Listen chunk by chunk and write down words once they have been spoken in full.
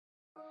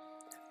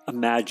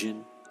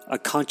Imagine a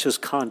conscious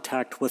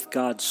contact with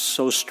God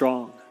so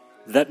strong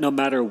that no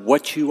matter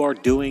what you are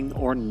doing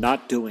or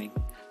not doing,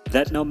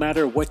 that no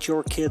matter what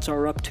your kids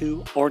are up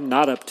to or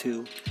not up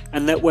to,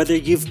 and that whether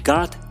you've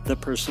got the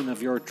person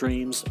of your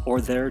dreams or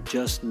they're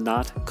just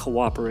not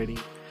cooperating,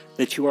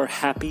 that you are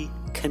happy,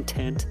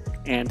 content,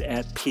 and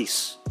at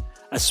peace.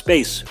 A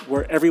space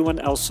where everyone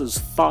else's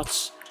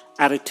thoughts,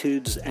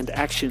 attitudes, and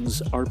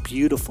actions are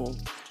beautiful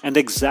and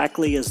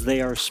exactly as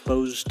they are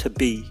supposed to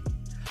be.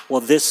 Well,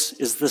 this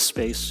is the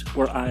space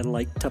where I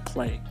like to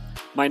play.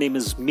 My name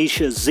is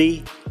Misha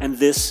Z, and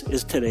this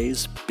is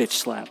today's Bitch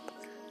Slap.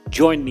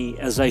 Join me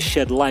as I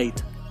shed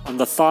light on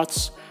the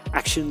thoughts,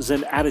 actions,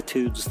 and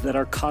attitudes that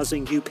are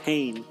causing you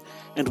pain,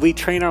 and we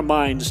train our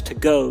minds to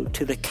go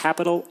to the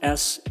capital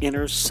S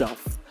inner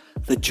self,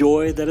 the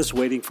joy that is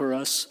waiting for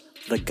us,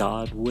 the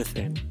God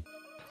within.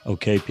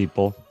 Okay,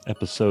 people,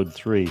 episode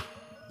 3,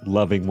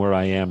 loving where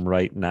I am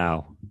right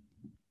now.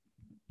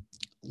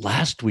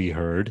 Last we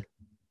heard,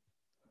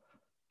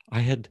 I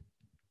had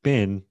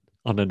been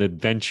on an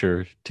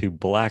adventure to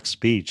Black's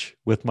Beach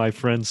with my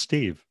friend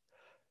Steve.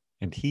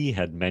 And he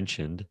had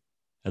mentioned,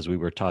 as we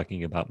were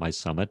talking about my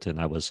summit,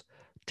 and I was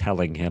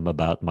telling him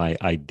about my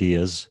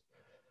ideas,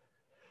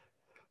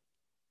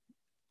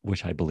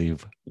 which I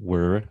believe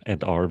were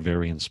and are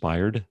very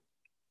inspired.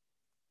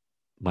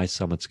 My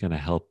summit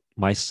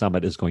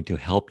is going to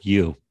help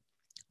you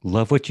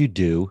love what you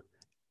do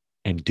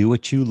and do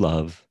what you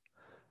love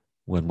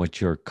when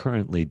what you're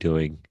currently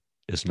doing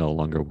is no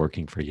longer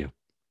working for you.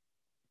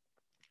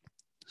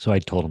 So I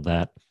told him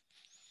that.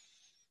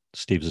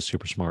 Steve's a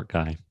super smart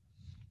guy,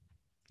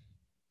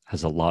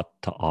 has a lot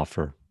to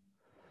offer,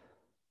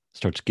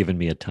 starts giving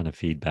me a ton of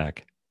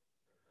feedback.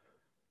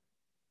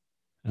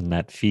 And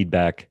that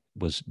feedback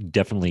was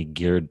definitely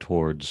geared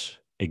towards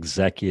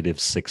executive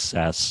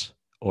success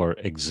or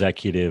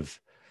executive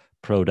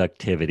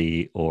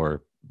productivity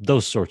or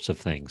those sorts of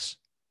things.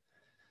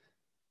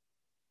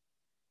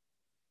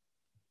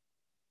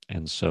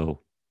 And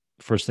so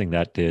first thing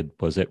that did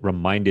was it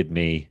reminded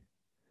me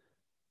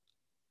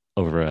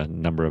over a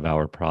number of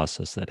hour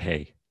process that,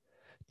 hey,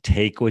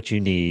 take what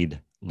you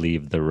need,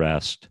 leave the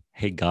rest.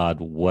 Hey, God,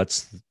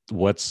 what's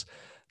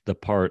the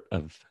part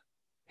of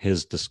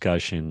his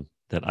discussion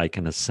that I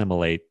can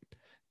assimilate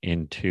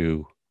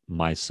into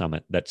my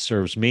summit that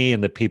serves me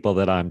and the people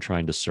that I'm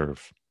trying to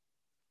serve?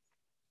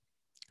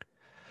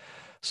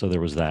 So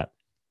there was that,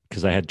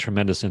 because I had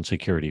tremendous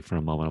insecurity for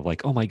a moment of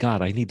like, oh my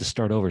God, I need to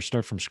start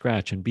from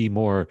scratch and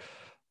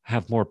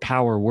have more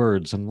power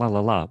words and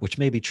which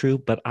may be true,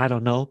 but I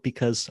don't know,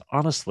 because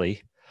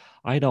honestly,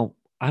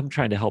 I'm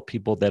trying to help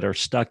people that are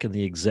stuck in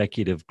the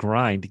executive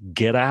grind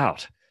get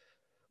out,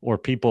 or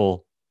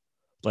people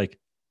like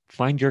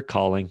find your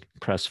calling,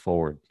 press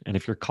forward. And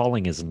if your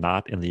calling is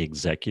not in the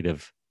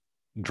executive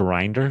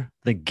grinder,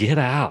 then get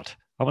out.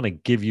 I want to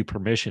give you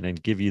permission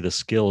and give you the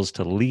skills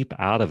to leap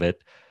out of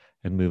it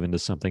and move into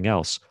something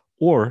else.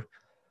 Or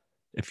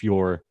if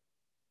you're,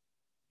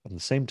 on the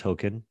same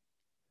token,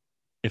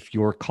 if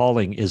your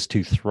calling is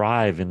to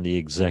thrive in the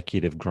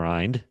executive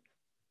grind,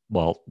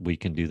 well, we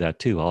can do that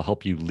too. I'll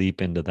help you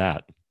leap into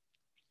that.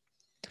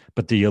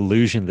 But the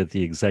illusion that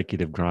the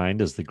executive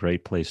grind is the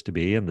great place to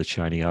be and the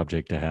shiny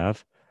object to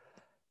have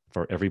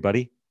for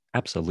everybody,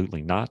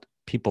 absolutely not.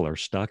 People are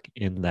stuck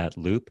in that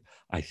loop.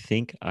 I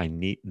think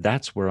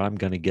that's where I'm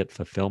going to get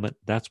fulfillment.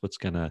 That's what's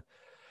going to,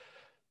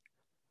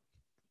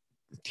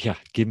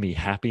 give me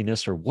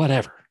happiness or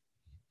whatever.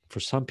 For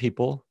some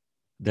people,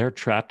 they're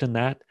trapped in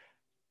that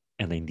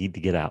and they need to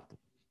get out.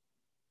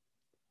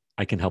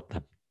 I can help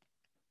them.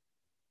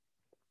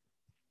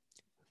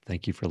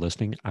 Thank you for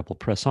listening. I will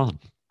press on.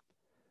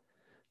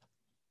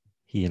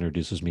 He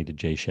introduces me to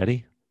Jay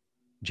Shetty.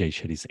 Jay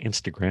Shetty's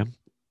Instagram.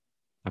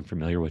 I'm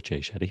familiar with Jay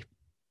Shetty.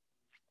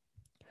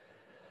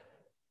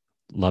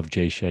 Love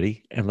Jay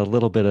Shetty. And the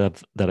little bit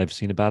of that I've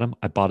seen about him,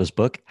 I bought his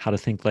book, How to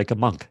Think Like a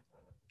Monk.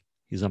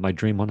 He's on my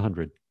Dream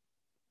 100.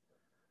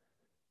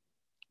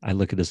 I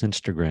look at his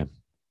Instagram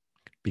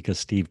because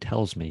Steve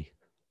tells me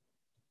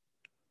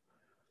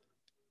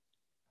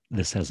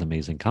this has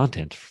amazing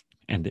content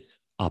and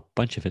a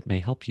bunch of it may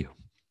help you.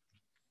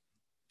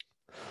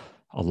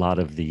 A lot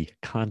of the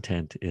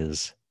content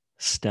is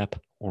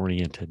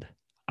step-oriented,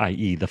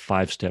 i.e. the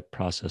 5-step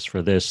process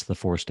for this, the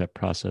 4-step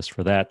process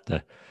for that,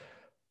 the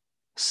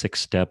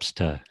 6 steps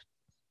to,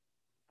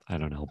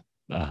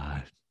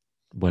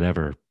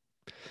 whatever,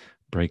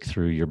 break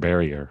through your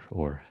barrier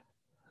or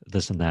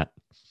this and that,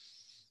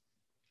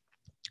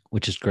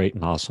 which is great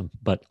and awesome.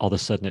 But all of a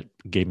sudden it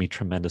gave me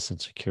tremendous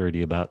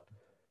insecurity about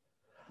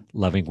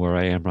loving where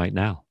I am right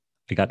now.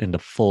 I got into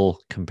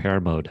full compare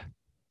mode.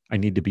 I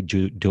need to be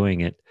doing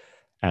it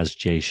as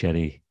Jay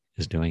Shetty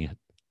is doing it.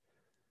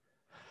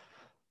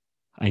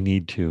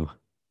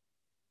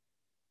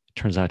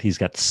 Turns out he's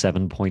got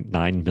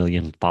 7.9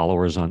 million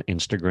followers on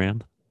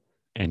Instagram,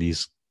 and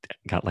he's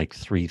got like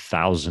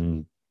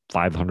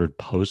 3,500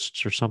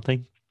 posts or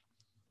something.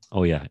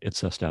 Oh yeah, it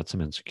sussed out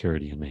some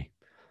insecurity in me.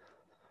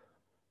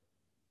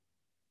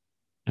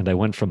 And I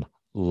went from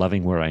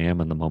loving where I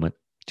am in the moment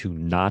to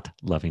not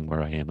loving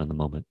where I am in the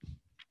moment.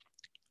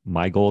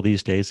 My goal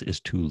these days is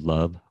to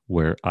love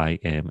where I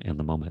am in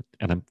the moment.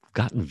 And I've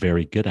gotten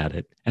very good at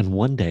it. And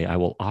one day I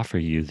will offer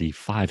you the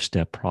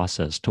 5-step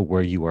process to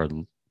where you are,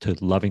 to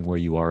loving where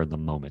you are in the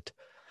moment.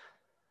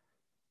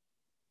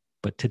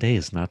 But today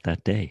is not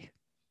that day.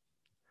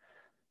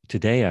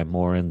 Today I'm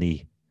more in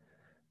the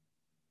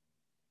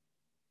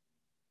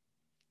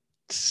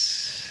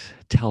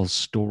tell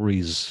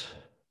stories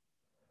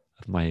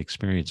of my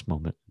experience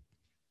moment.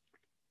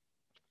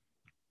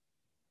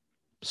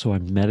 So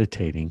I'm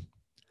meditating,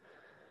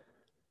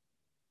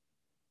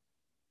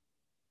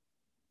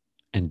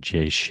 and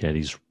Jay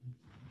Shetty's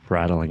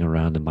rattling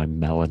around in my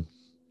melon.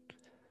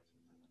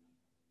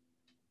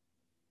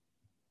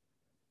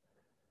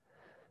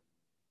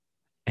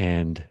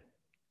 And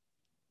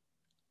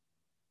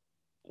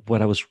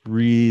what I was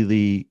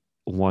really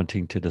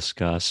wanting to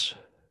discuss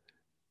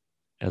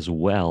as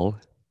well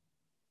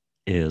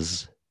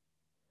is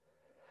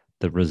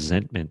the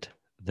resentment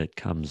that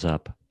comes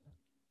up.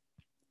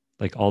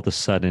 Like all of a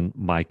sudden,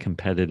 my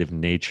competitive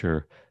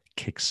nature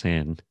kicks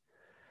in,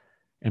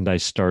 and I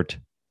start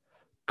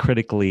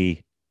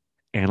critically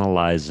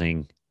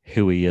analyzing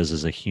who he is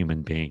as a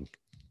human being.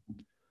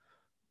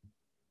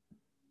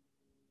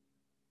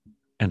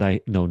 And I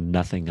know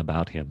nothing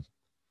about him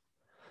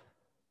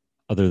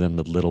other than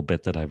the little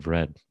bit that I've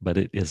read. But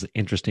it is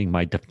interesting,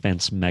 my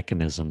defense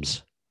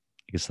mechanisms,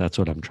 because that's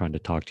what I'm trying to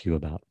talk to you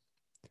about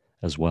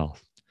as well,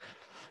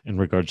 in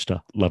regards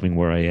to loving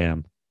where I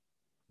am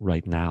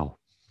right now.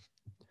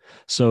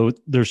 So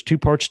there's 2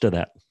 parts to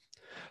that.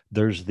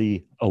 There's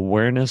the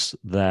awareness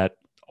that,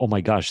 oh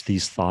my gosh,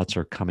 these thoughts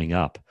are coming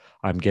up.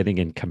 I'm getting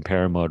in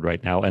compare mode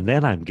right now. And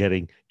then I'm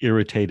getting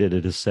irritated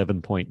at his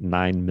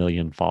 7.9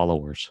 million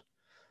followers.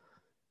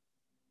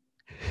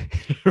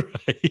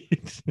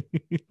 Right?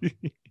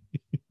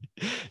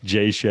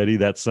 Jay Shetty,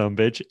 that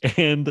sumbitch,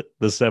 and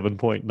the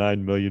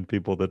 7.9 million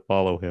people that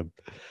follow him.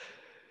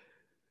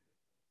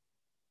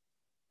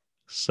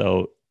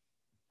 So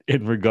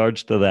in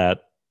regards to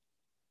that,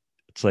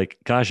 it's like,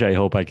 gosh, I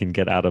hope I can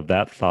get out of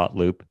that thought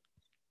loop,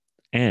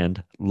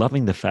 and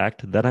loving the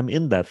fact that I'm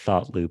in that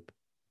thought loop.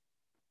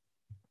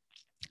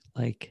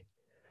 Like,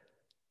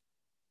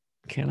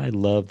 can I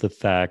love the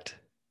fact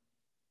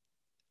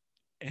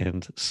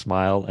and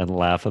smile and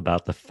laugh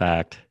about the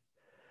fact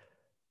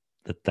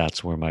that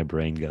that's where my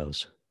brain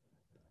goes?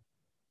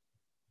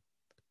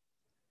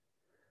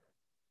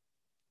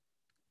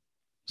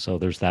 So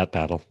there's that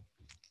battle,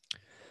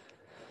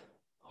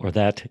 or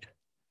that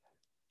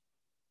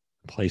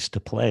place to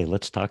play.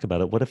 Let's talk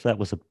about it. What if that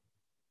was a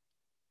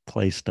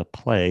place to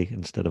play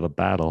instead of a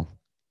battle?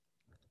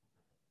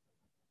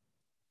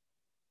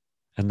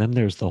 And then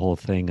there's the whole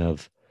thing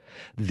of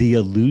the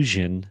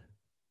illusion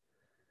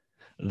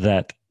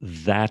that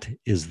that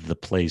is the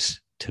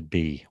place to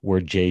be, where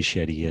Jay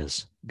Shetty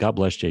is. God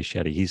bless Jay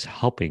Shetty. He's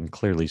helping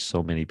clearly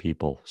so many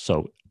people.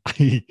 So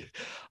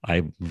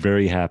I'm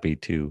very happy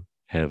to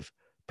have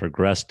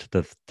progressed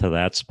to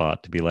that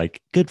spot, to be like,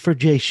 good for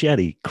Jay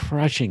Shetty,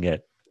 crushing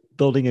it,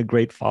 building a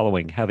great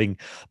following, having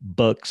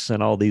books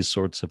and all these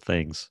sorts of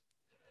things.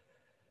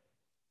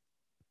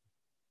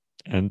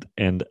 And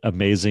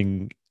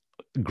amazing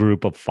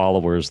group of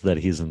followers that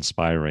he's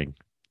inspiring.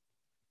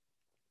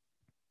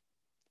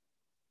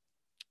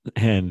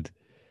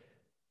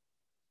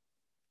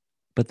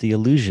 But the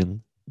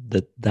illusion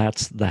that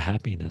that's the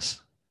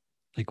happiness.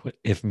 Like,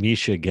 if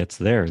Misha gets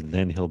there,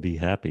 then he'll be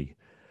happy.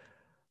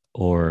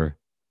 Or,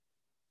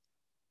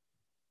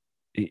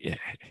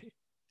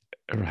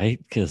 right?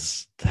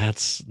 Because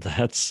that's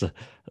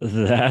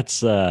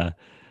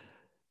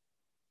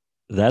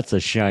a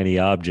shiny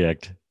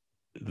object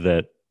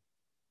that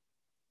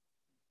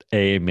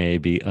may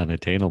be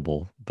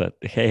unattainable, but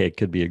hey, it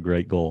could be a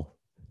great goal.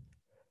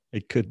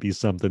 It could be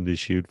something to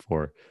shoot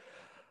for.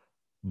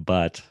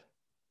 But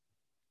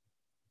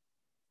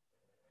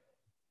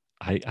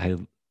I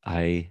am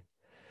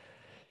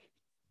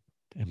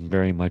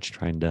very much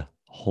trying to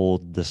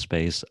hold the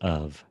space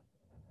of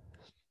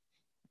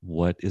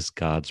what is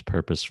God's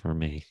purpose for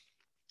me,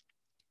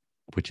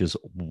 which is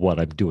what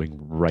I'm doing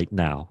right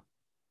now.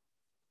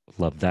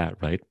 Love that,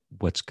 right?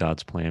 What's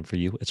God's plan for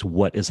you? It's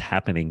what is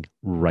happening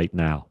right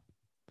now.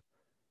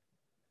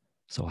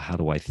 So how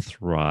do I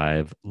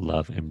thrive,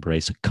 love,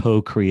 embrace,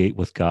 co-create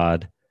with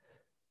God,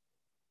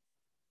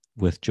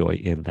 with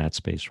joy in that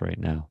space right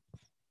now?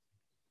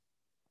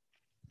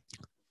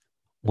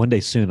 One day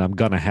soon, I'm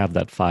going to have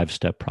that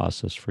 5-step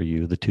process for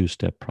you, the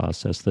 2-step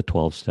process, the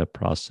 12-step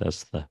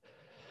process,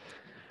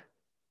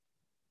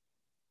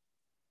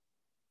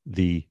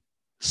 the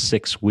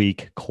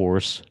 6-week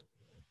course.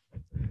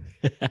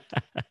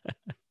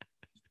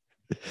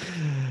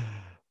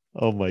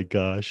 Oh my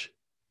gosh.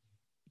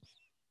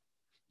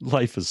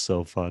 Life is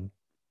so fun.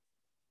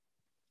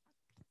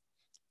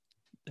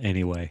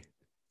 Anyway,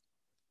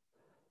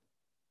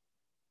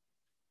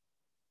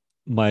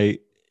 my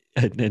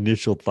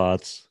initial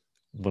thoughts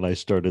when I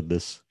started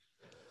this,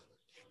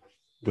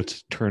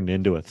 which turned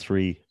into a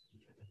 3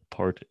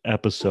 part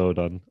episode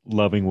on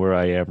loving where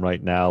I am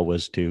right now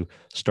was to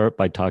start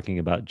by talking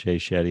about Jay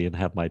Shetty and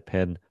have my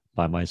pen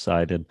by my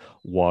side and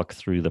walk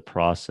through the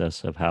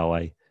process of how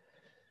I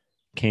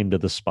came to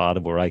the spot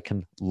of where I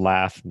can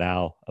laugh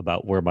now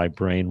about where my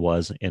brain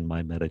was in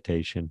my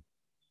meditation.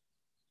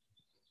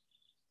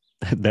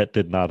 That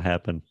did not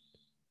happen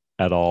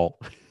at all.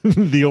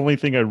 The only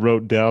thing I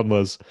wrote down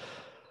was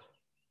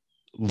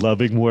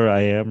loving where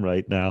I am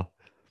right now.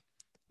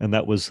 And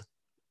that was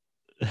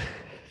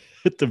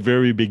at the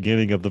very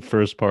beginning of the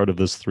first part of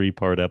this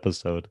 3-part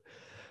episode.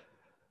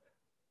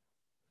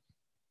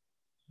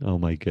 Oh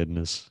my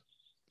goodness.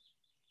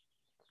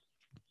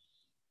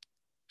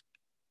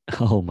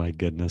 Oh my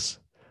goodness.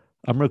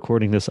 I'm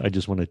recording this, I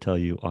just want to tell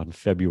you, on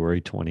February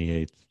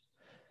 28th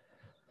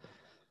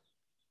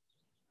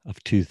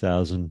of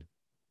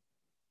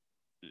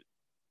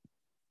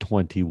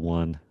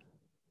 2021.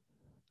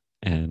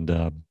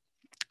 And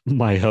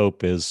my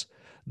hope is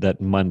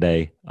that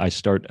Monday I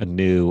start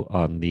anew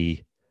on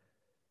the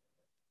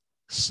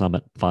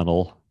summit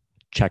funnel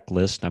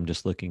checklist. I'm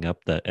just looking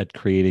up at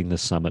creating the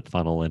summit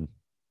funnel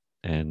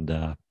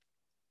and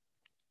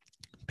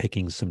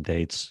picking some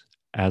dates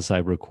as I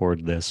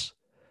record this.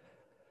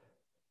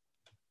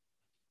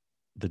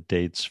 The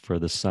dates for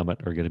the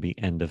summit are going to be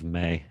end of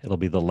May. It'll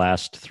be the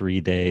last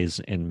 3 days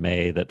in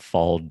May that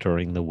fall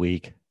during the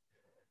week.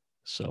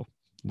 So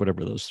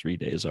whatever those 3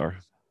 days are.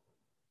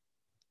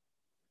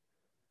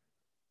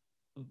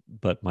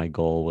 But my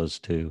goal was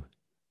to,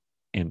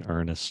 in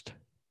earnest,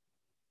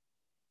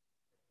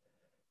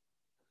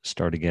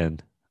 start again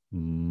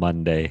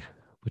Monday,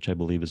 which I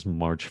believe is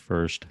March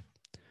 1st,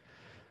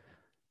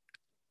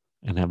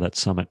 and have that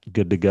summit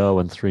good to go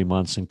in 3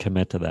 months and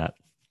commit to that.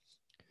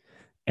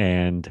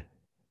 And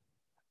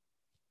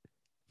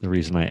the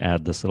reason I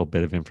add this little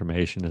bit of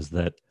information is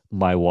that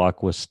my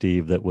walk with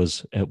Steve, that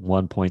was at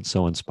one point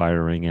so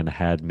inspiring and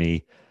had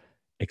me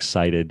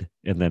excited,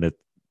 and then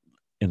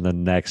in the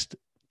next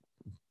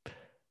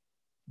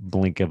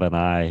blink of an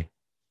eye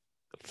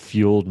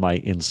fueled my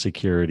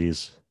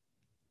insecurities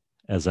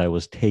as I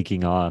was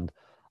taking on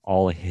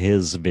all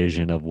his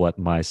vision of what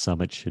my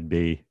summit should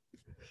be.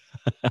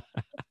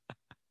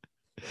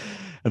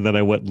 And then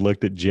I went and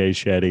looked at Jay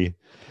Shetty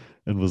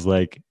and was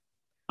like,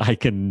 I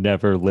can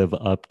never live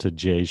up to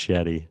Jay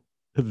Shetty,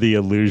 the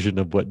illusion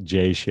of what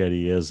Jay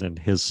Shetty is and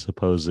his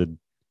supposed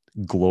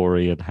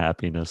glory and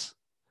happiness.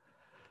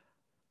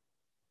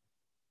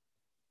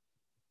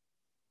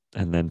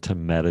 And then to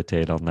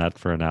meditate on that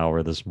for an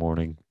hour this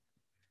morning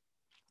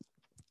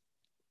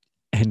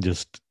and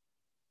just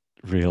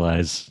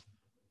realize,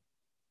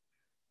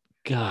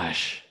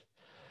 gosh,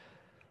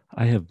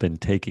 I have been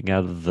taken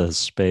out of the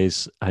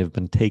space. I've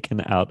been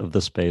taken out of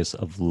the space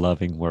of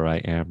loving where I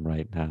am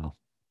right now.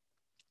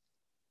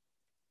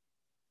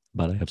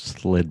 But I have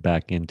slid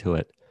back into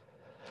it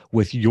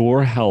with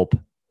your help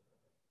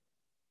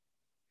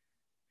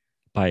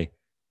by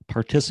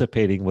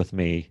participating with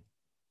me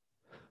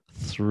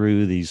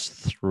through this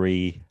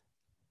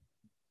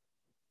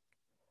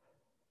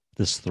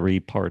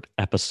 3-part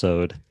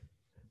episode.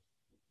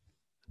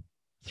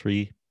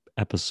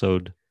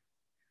 3-episode.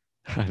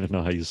 I don't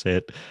know how you say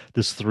it.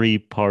 This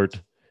 3-part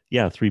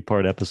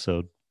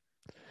episode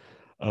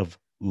of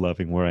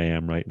loving where I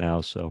am right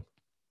now. So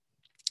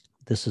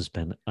this has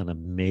been an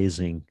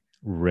amazing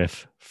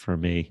riff for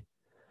me.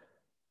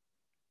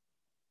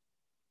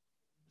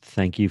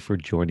 Thank you for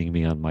joining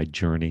me on my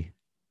journey,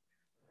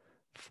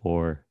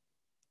 for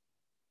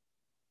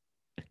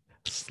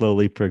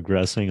slowly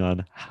progressing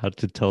on how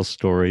to tell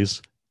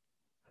stories.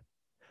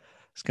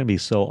 It's going to be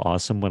so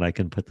awesome when I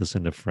can put this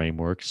into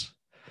frameworks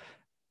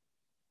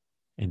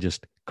and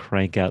just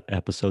crank out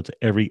episodes.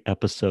 Every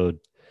episode,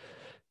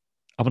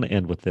 I'm going to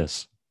end with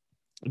this.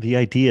 The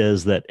idea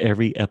is that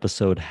every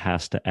episode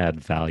has to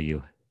add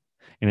value.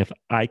 And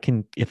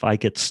if I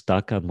get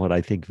stuck on what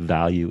I think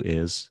value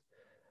is,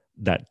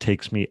 that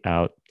takes me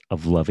out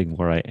of loving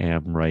where I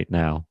am right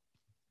now.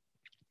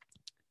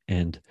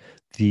 And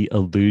the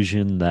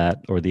illusion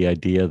that, or the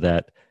idea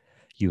that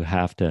you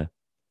have to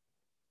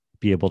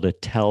be able to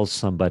tell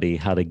somebody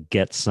how to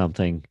get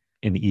something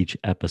in each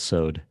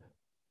episode,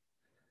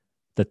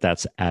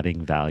 that's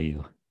adding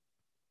value.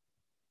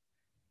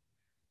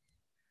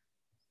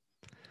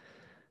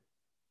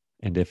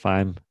 And if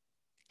I'm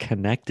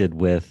connected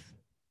with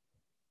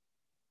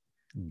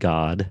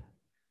God,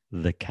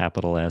 the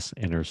capital S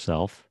inner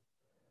self,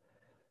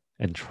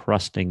 and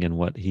trusting in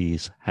what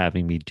he's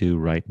having me do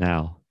right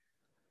now,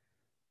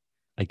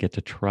 I get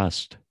to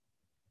trust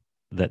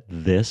that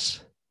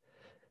this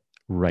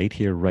right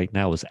here, right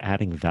now, is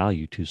adding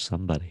value to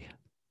somebody.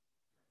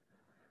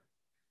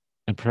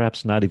 And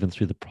perhaps not even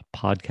through the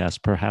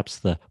podcast, perhaps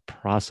the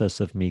process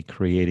of me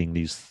creating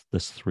this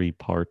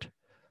 3-part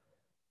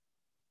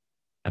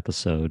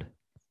episode,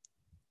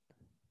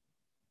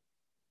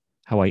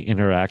 how I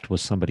interact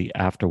with somebody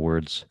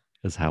afterwards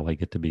is how I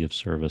get to be of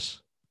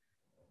service.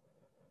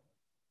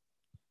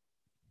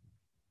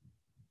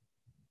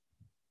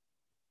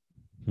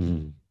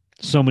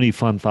 So many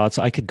fun thoughts.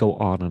 I could go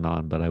on and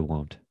on, but I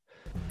won't.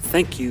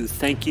 Thank you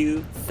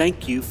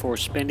for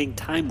spending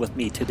time with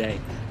me today.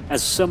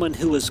 As someone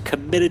who is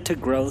committed to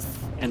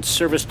growth and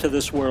service to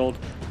this world,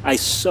 I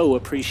so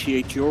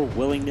appreciate your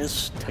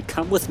willingness to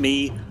come with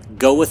me,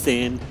 go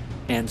within,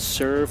 and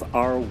serve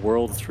our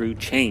world through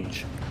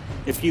change.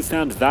 If you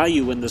found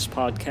value in this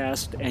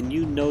podcast and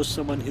you know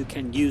someone who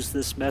can use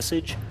this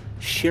message,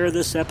 share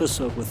this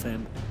episode with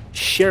them.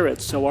 Share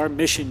it so our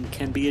mission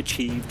can be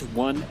achieved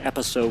one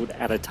episode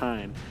at a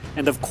time.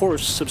 And of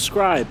course,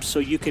 subscribe so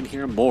you can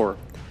hear more.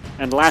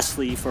 And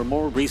lastly, for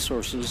more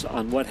resources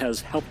on what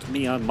has helped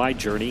me on my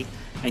journey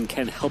and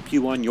can help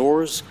you on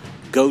yours,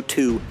 go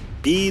to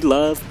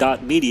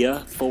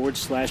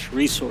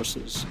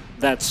belove.media/resources.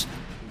 That's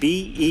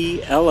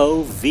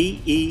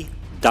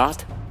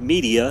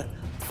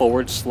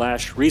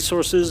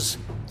BELOVE.media/resources.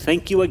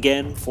 Thank you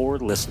again for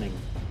listening.